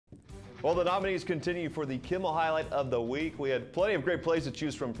Well, the nominees continue for the Kimmel highlight of the week. We had plenty of great plays to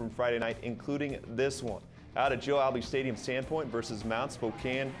choose from Friday night, including this one. Out at Joe Albee Stadium, Sandpoint versus Mount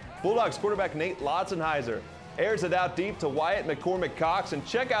Spokane. Bulldogs quarterback Nate Loutzenhiser airs it out deep to McCormick-Cox, and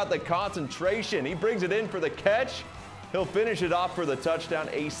check out the concentration. He brings it in for the catch. He'll finish it off for the touchdown,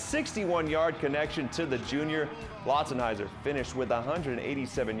 a 61-yard connection to the junior. Loutzenhiser finished with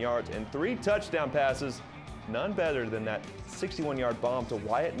 187 yards and 3 touchdown passes. None better than that 61-yard bomb to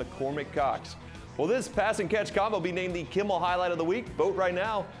McCormick-Cox. Well, this pass and catch combo will be named the Kimmel highlight of the week. Vote right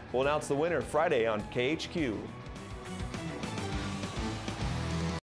now. We'll announce the winner Friday on KHQ.